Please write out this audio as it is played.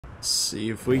See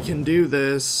if we can do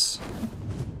this.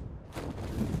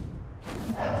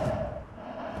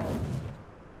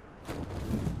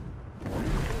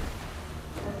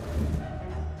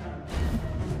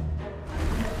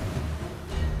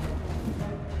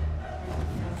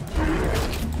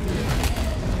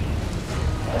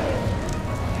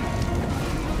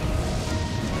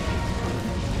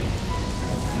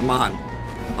 Come on,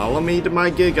 follow me to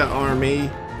my Giga army.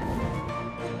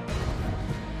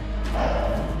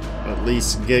 At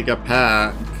least Giga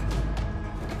pack.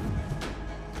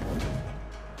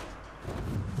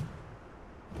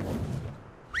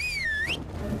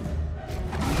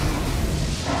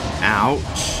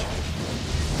 Ouch.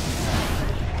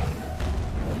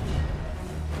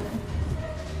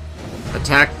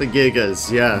 Attack the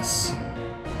Gigas, yes.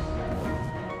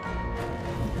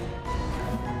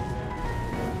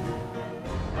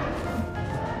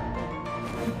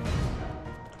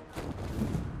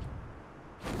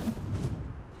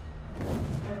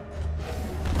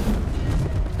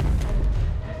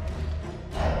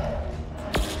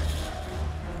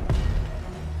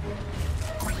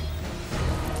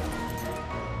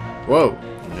 Whoa,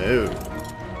 no.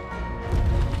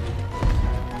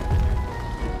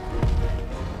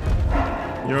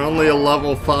 You're only a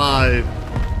level 5.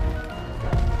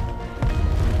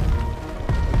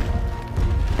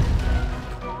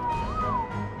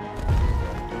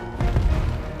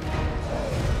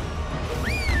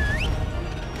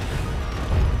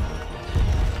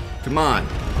 Come on,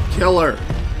 kill her.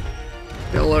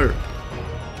 Kill her.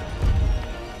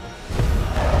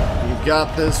 You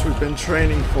got this, we've been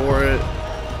training for it.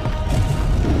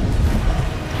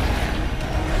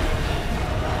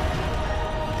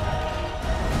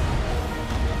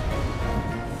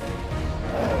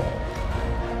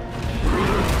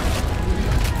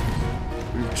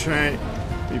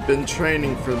 We've been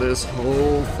training for this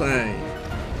whole thing.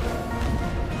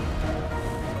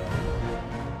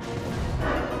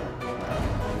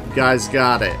 You guys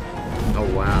got it. Oh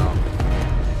wow.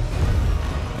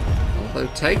 They're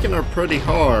taking her pretty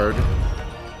hard.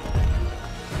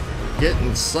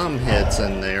 Getting some hits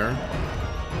in there.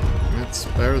 That's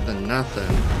better than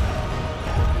nothing.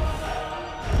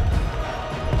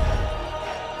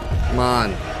 Come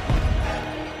on.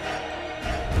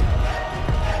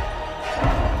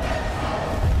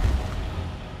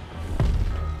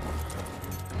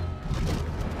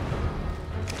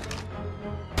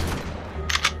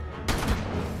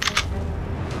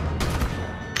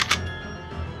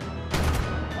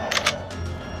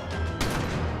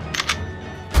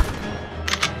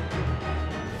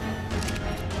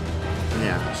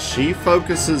 She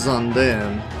focuses on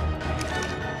them.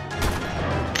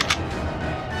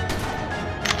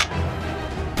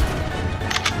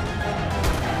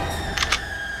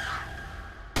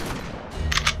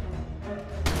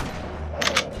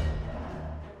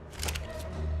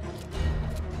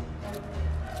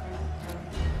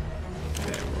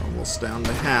 Okay, we're almost down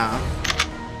to half.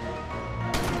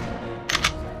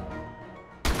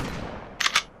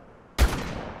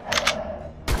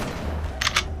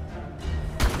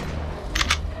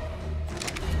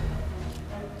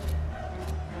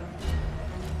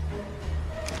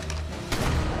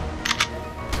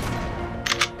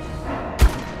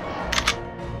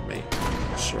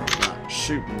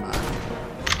 Shooting my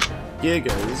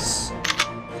Gigas.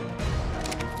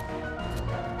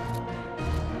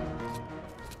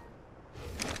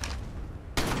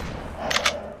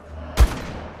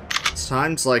 It's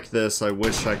times like this I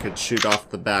wish I could shoot off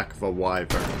the back of a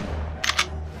Wyvern.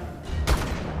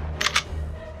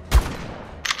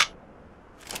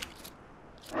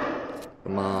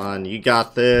 Come on, you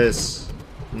got this.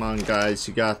 Come on guys,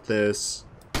 you got this.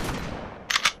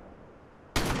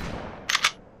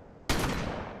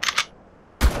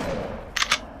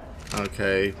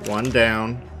 Okay, one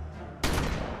down.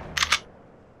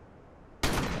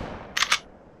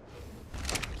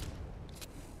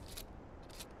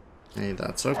 Hey,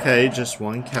 that's okay, just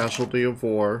one casualty of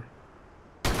war.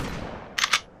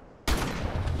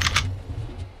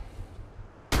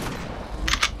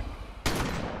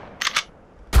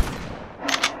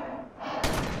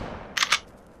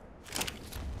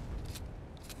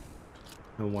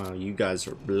 Oh wow, you guys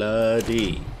are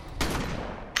bloody.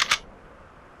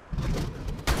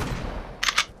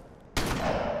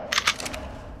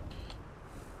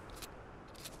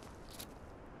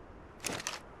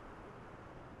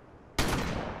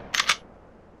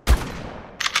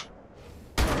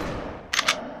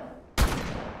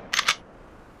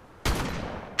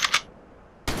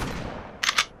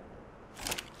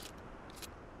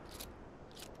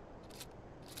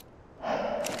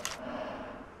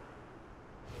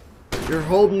 You're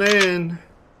holding in.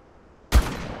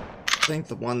 I think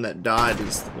the one that died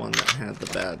is the one that had the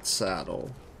bad saddle.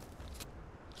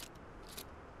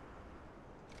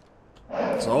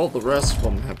 So all the rest of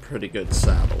them have pretty good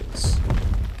saddles.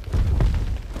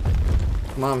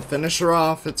 Come on, finish her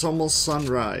off. It's almost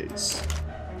sunrise.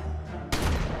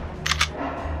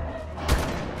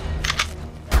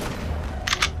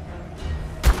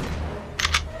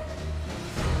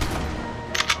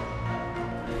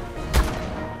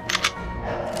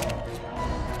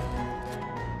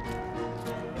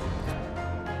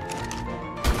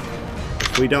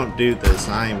 If we don't do this,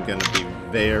 I am going to be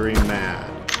very mad.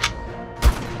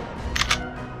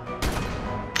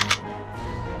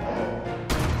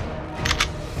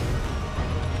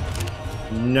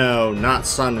 No, not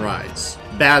sunrise.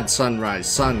 Bad sunrise.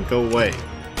 Sun, go away.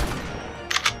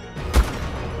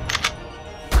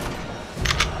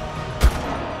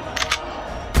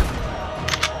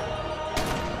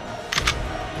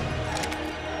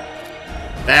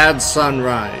 Bad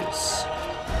sunrise.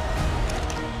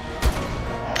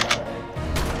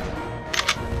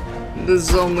 This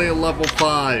is only a level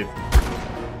 5.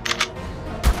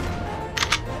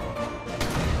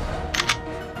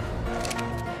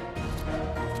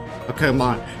 Okay, come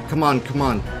on, come on, come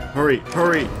on. Hurry,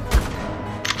 hurry.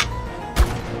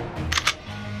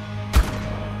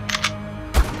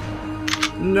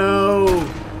 No,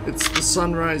 it's the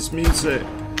sunrise music.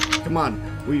 Come on,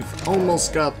 we've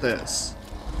almost got this.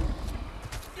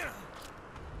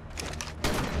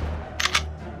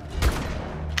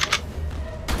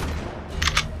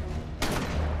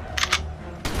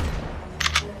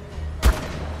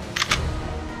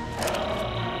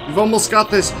 We've almost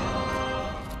got this.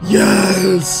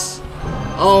 Yes!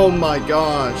 Oh my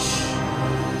gosh.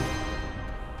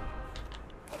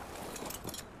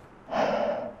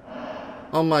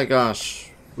 Oh my gosh.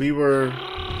 We were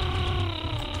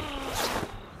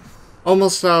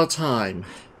almost out of time.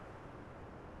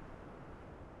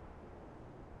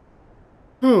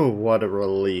 Oh, what a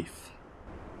relief.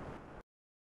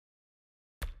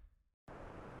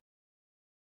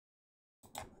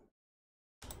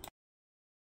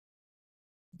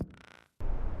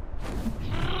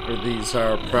 Are these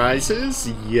our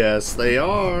prizes? Yes, they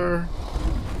are.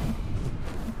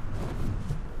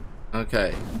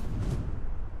 Okay.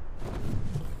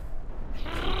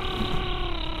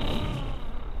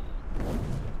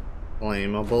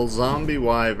 Flammable zombie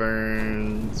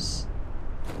wyverns.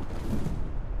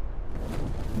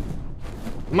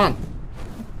 Come on.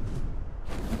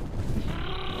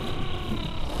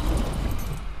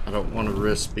 I don't want to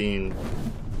risk being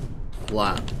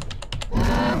flat.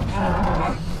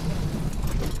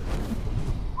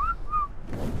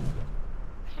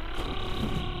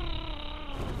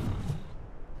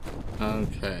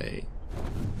 Okay.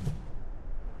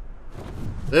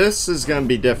 This is gonna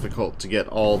be difficult to get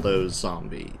all those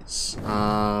zombies.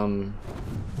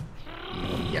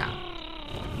 Yeah.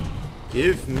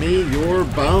 Give me your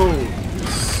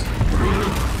bones.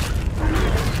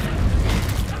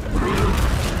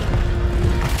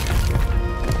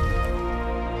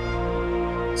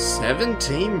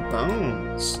 "17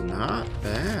 bones, not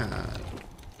bad.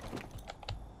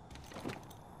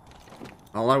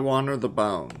 All I want are the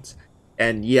bones."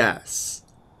 And yes,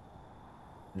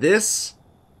 this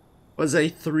was a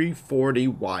 340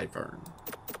 wyvern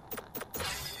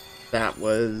that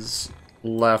was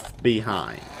left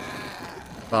behind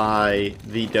by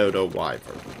the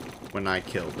Dodowyvern when I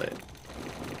killed it.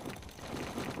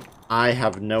 I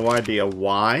have no idea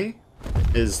why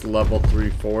is level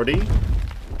 340,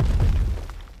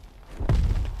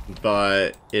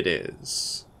 but it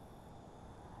is.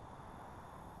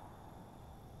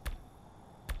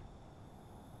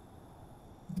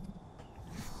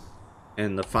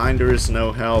 And the finder is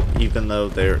no help, even though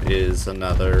there is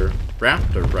another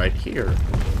raptor right here.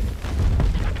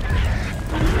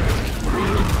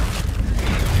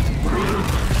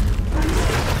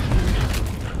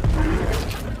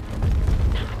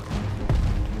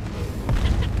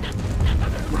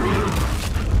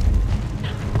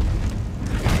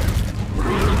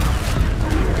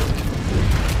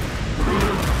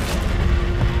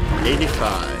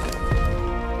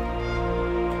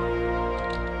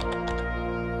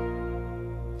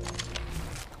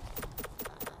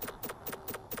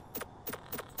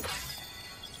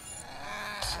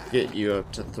 Get you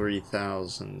up to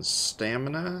 3,000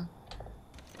 stamina.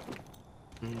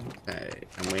 Okay,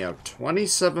 and we have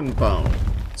 27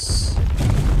 bones.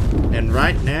 And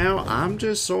right now, I'm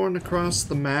just soaring across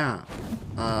the map.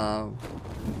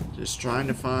 Just trying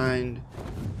to find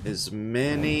as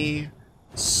many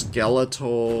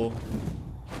skeletal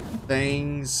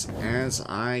things as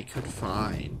I could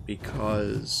find.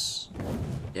 Because,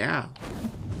 yeah,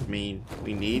 mean,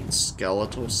 we need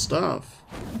skeletal stuff.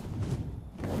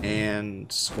 And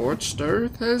Scorched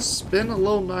Earth has been a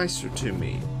little nicer to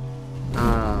me.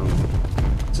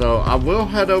 So I will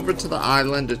head over to the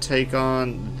island to take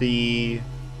on the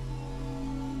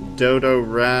Dodo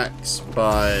Rex,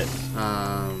 but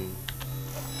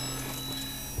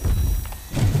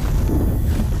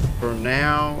for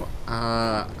now,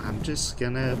 I'm just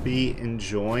gonna be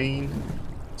enjoying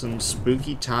some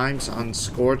spooky times on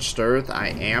Scorched Earth. I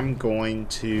am going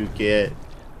to get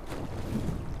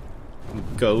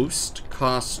ghost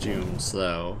costumes,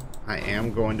 though. I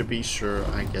am going to be sure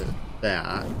I get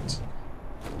that.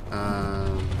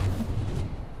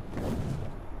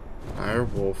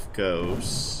 Firewolf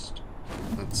ghost.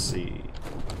 Let's see.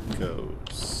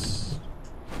 Ghost.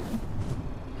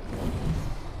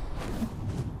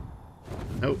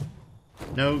 Nope.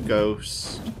 No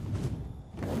ghost.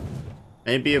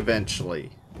 Maybe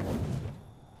eventually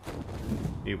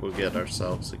we will get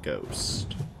ourselves a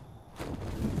ghost.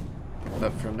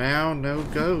 But for now, no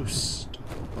ghost.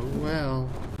 Oh well.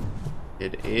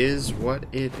 It is what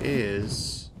it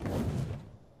is.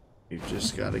 You've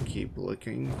just got to keep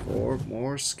looking for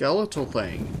more skeletal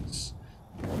things.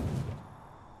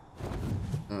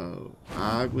 So,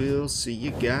 I will see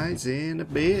you guys in a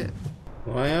bit.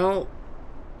 Well,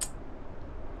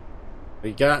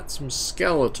 we got some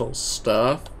skeletal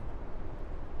stuff,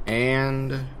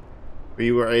 and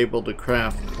we were able to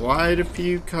craft quite a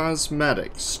few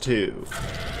cosmetics too.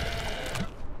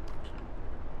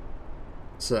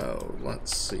 So,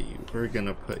 let's see, we're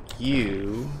gonna put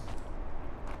you...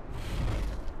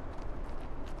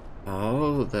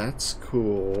 Oh, that's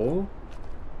cool.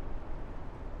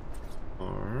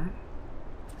 Or...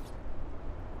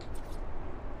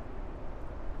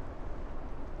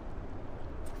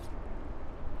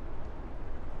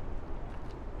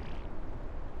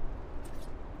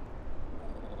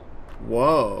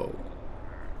 Whoa.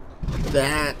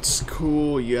 That's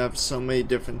cool. You have so many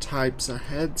different types of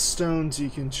headstones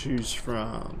you can choose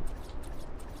from.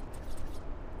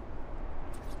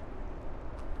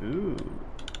 Ooh.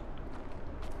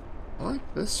 I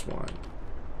like this one.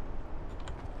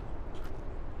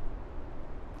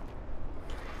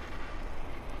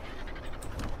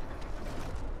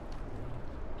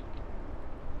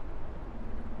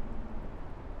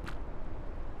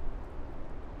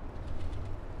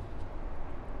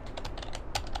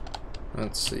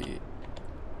 Let's see.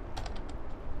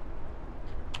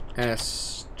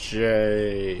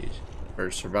 SJ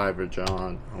or Survivor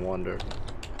John, I wonder.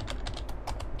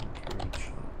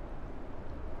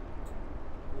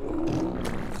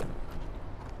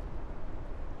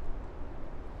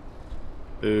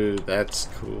 Ooh, that's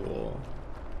cool.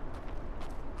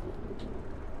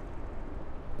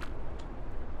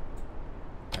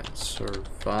 And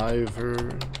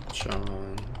Survivor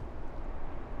John.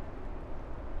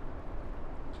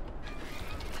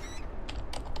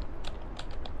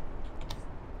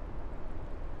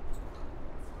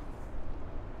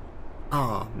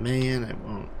 Oh man, it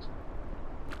won't.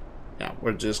 Yeah,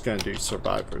 we're just gonna do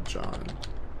Survivor John.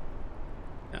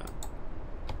 Yeah.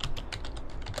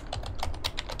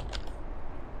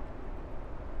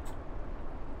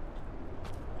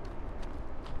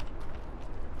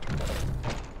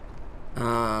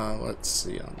 Let's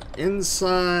see, on the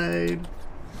inside,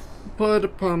 put a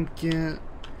pumpkin.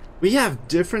 We have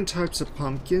different types of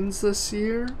pumpkins this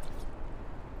year.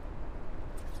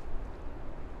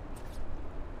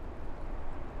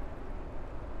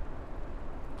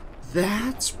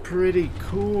 That's pretty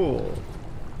cool.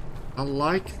 I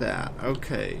like that.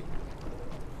 Okay.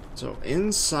 So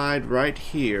inside right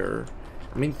here,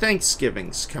 I mean,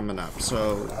 Thanksgiving's coming up,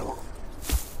 so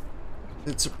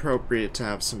it's appropriate to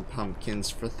have some pumpkins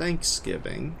for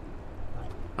Thanksgiving.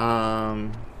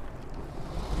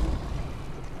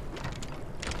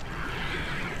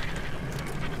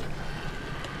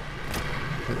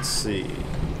 Let's see.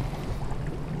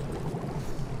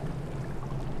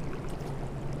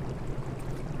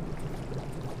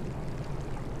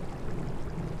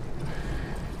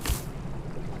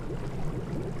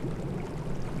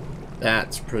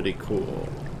 That's pretty cool.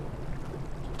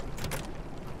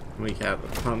 We have a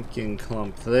pumpkin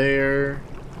clump there.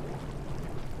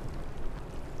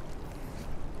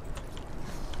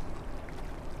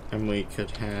 And we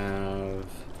could have...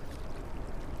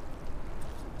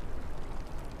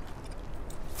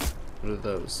 What do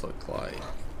those look like?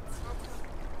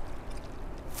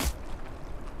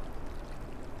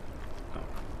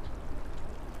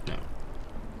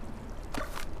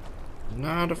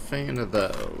 Not a fan of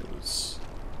those.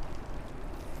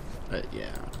 But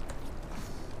yeah.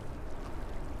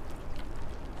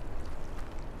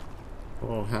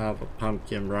 We'll have a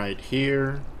pumpkin right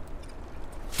here.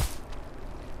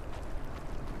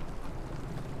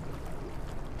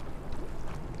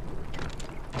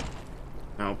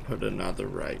 I'll put another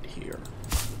right here.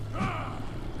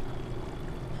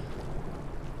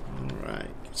 Alright.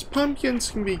 These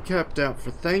pumpkins can be kept out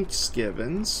for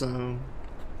Thanksgiving, so,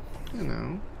 you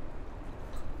know.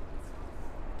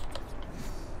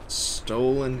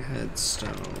 Stolen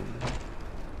headstone.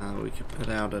 We could put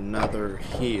out another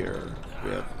here.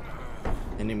 We have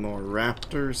any more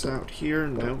raptors out here?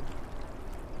 Nope.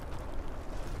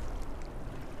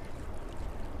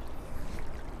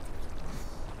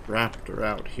 Raptor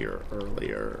out here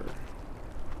earlier.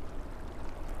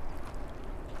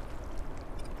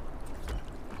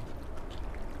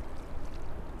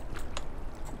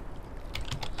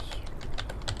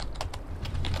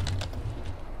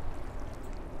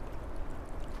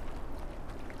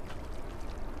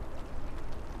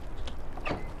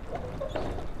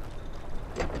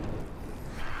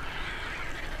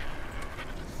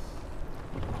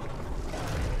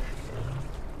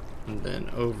 And then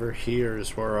over here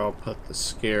is where I'll put the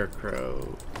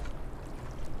scarecrow.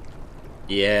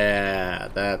 Yeah,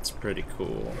 that's pretty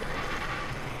cool.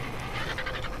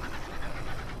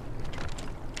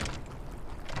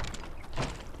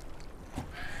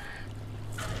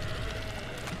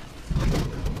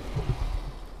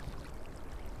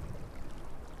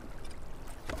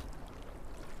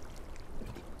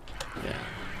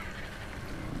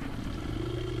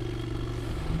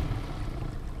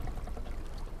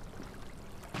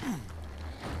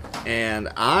 And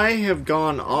I have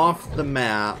gone off the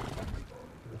map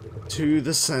to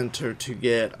the center to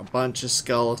get a bunch of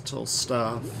skeletal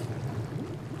stuff.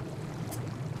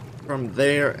 From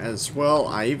there as well,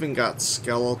 I even got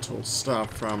skeletal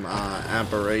stuff from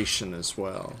Aberration as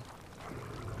well.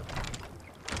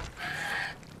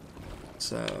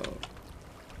 So,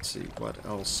 let's see, what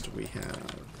else do we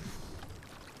have?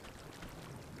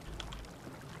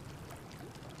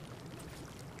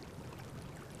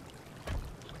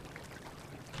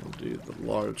 Do the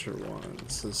larger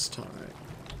ones this time.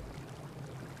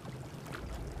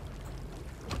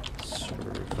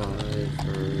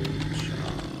 Survivor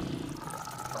John.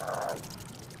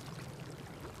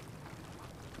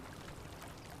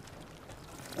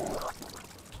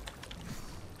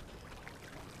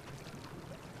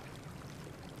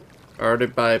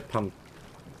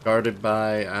 Guarded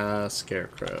by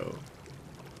Scarecrow.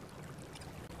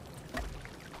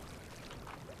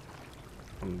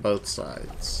 On both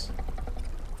sides.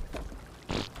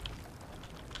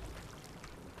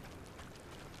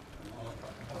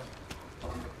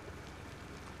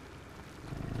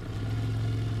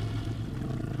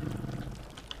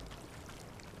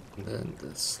 And then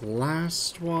this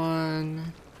last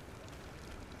one,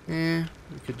 we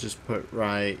could just put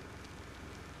right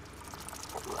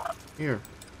here.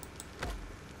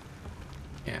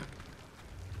 Yeah.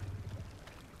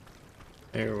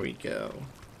 There we go.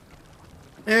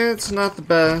 It's not the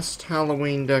best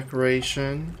Halloween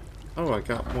decoration. Oh, I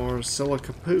got more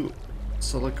silica poop.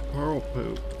 Silica pearl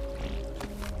poop.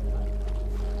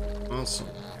 Awesome.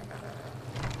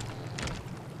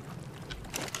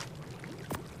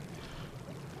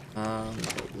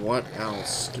 But what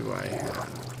else do I have?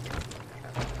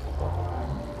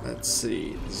 Let's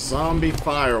see. Zombie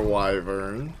fire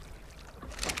wyvern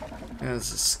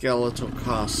has a skeletal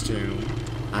costume.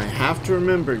 I have to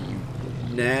remember, you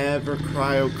never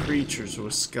cryo creatures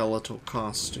with skeletal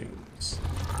costumes,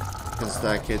 because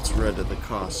that gets rid of the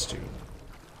costume.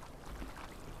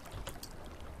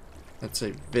 That's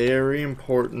a very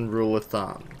important rule of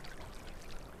thumb.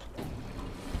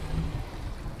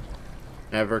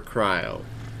 Never cryo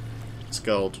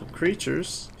skeletal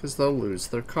creatures, because they'll lose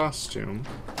their costume,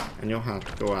 and you'll have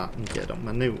to go out and get them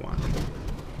a new one.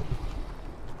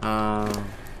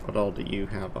 What all do you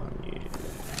have on you?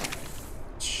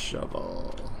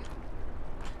 Shovel.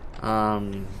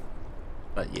 But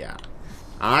yeah.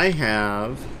 I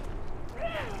have...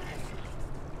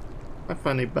 Hi,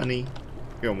 funny bunny.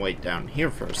 You're gonna wait down here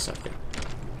for a second.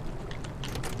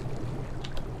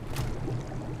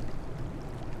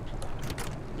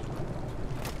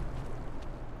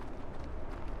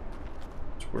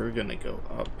 So we're gonna go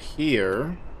up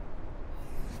here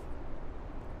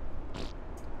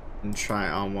and try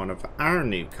on one of our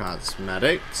new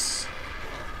cosmetics.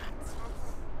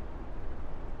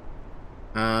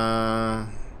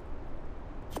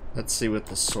 Let's see what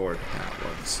the sword hat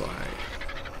looks like.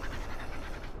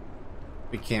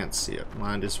 We can't see it.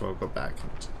 Might as well go back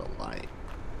into the light.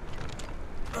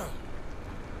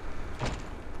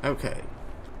 Okay.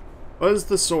 What does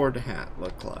the sword hat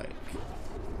look like?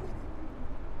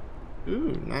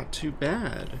 Ooh, not too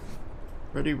bad.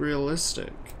 Pretty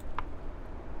realistic.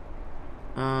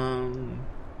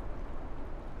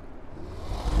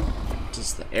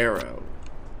 Just the arrow.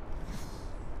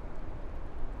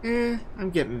 I'm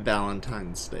getting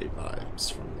Valentine's Day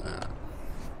vibes from that.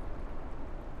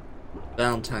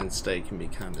 Valentine's Day can be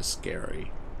kind of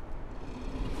scary.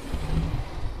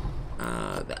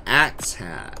 The axe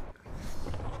hat.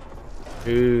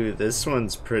 Ooh, this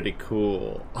one's pretty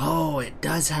cool. Oh, it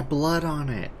does have blood on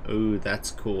it. Ooh,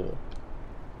 that's cool.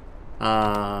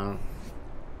 What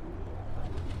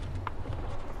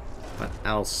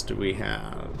else do we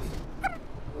have?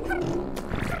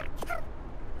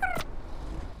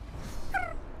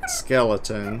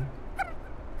 Skeleton.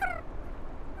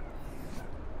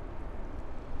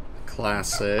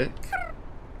 Classic.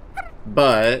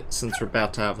 But since we're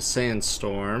about to have a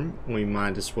sandstorm, we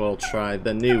might as well try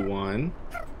the new one,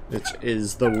 which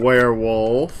is the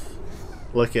werewolf.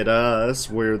 Look at us,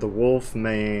 we're the wolf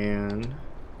man.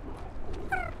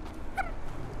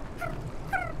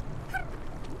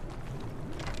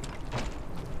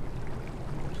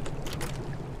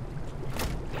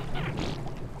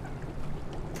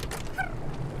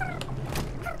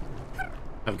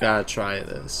 I've got to try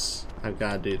this. I've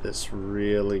got to do this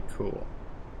really cool.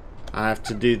 I have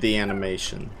to do the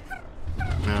animation.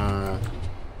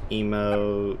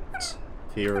 Emote,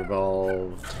 fear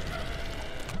evolved.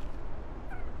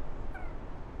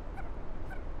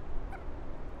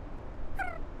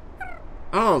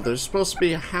 Oh, there's supposed to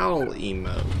be a howl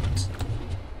emote.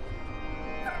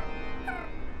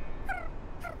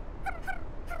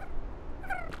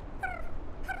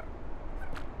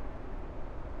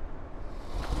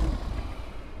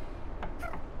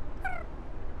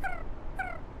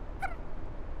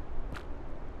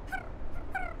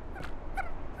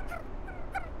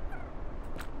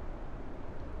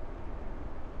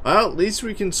 Well, at least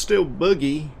we can still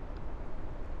boogie.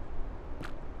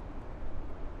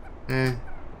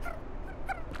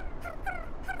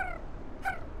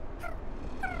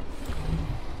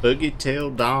 Boogie till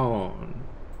dawn.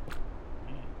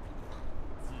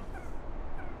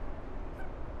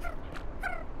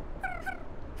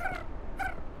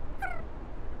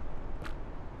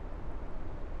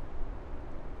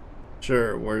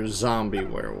 Sure, we're zombie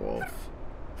werewolf.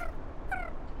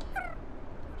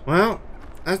 Well,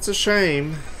 that's a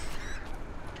shame.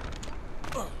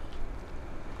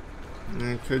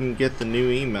 I couldn't get the new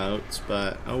emotes,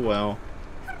 but oh well.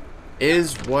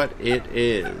 Is what it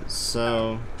is.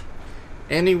 So,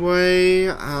 anyway,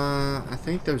 I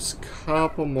think there's a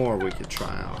couple more we could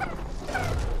try on.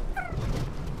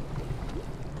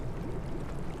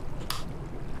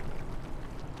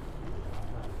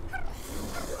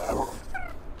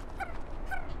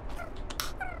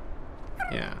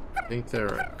 Yeah, I think there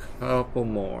are a couple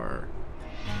more.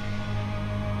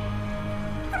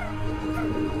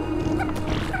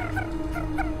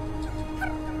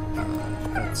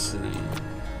 Let's see.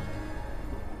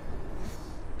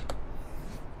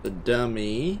 The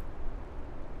dummy.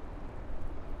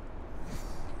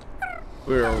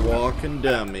 We're a walking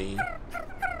dummy.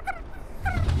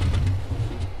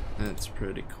 That's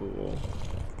pretty cool.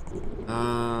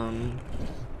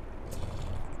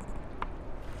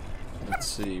 Let's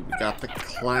see. We got the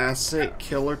classic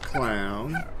killer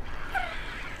clown.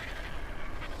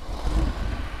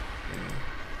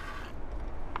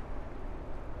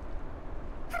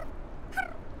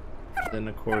 Then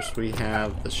of course we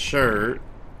have the shirt.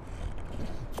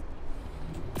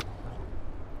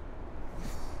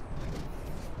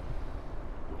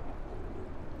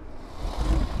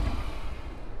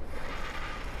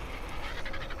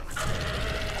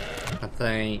 I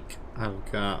think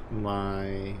I've got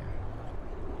my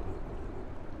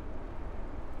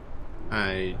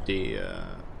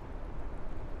idea.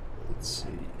 Let's see.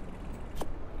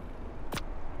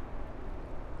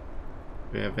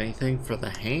 Do we have anything for the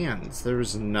hands?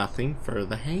 There's nothing for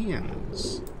the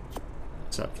hands.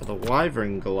 Except for the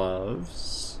wyvern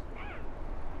gloves.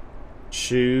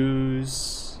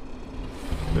 Shoes.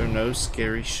 There are no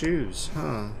scary shoes,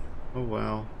 huh? Oh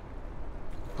well.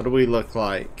 What do we look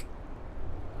like?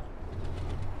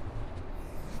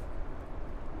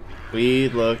 We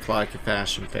look like a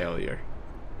fashion failure.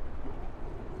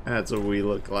 That's what we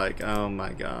look like. Oh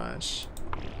my gosh.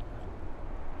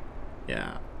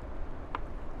 Yeah.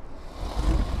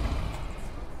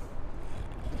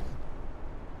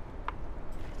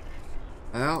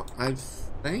 Well, I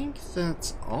think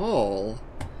that's all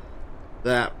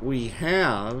that we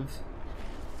have.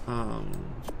 I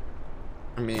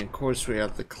mean, of course we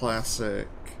have the classic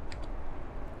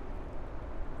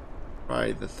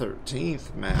Friday the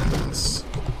 13th mask.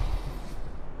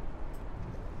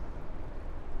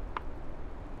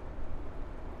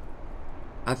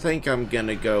 I think I'm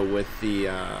gonna go with the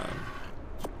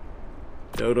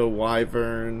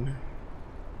Dodowyvern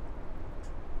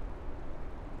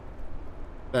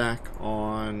back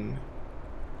on,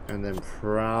 and then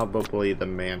probably the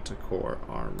Manticore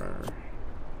armor.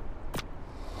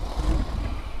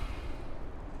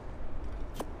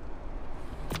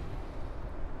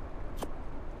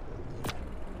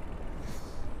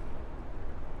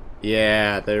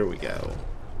 Yeah, there we go.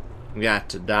 We got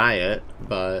to dye it,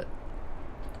 but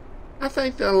I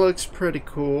think that looks pretty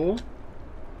cool.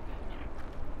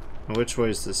 Which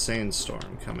way is the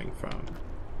sandstorm coming from?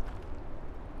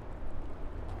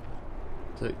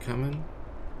 Is it coming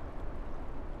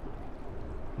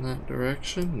in that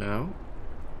direction? No.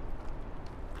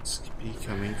 This could be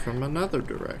coming from another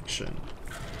direction.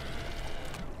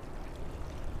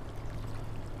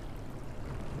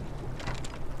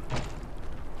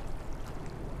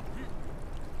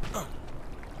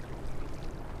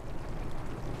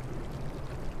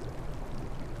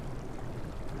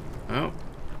 Oh,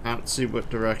 I don't see what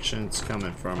direction it's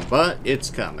coming from, but it's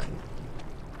coming.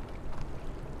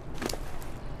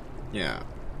 Yeah.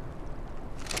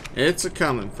 It's a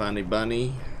coming, funny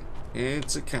bunny.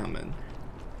 It's a coming.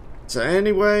 So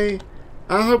anyway,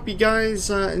 I hope you guys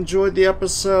enjoyed the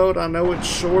episode. I know it's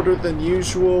shorter than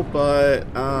usual, but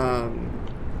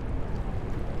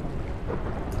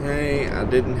hey, I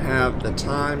didn't have the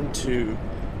time to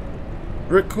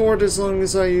record as long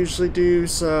as I usually do,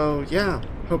 so yeah.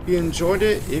 Hope you enjoyed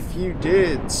it. If you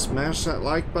did, smash that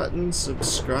like button,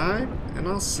 subscribe, and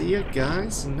I'll see you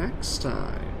guys next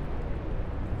time.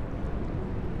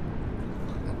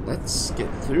 Let's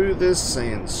get through this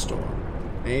sandstorm.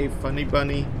 Hey, funny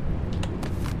bunny.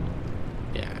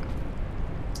 Yeah.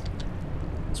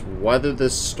 Let's weather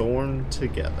this storm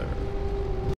together.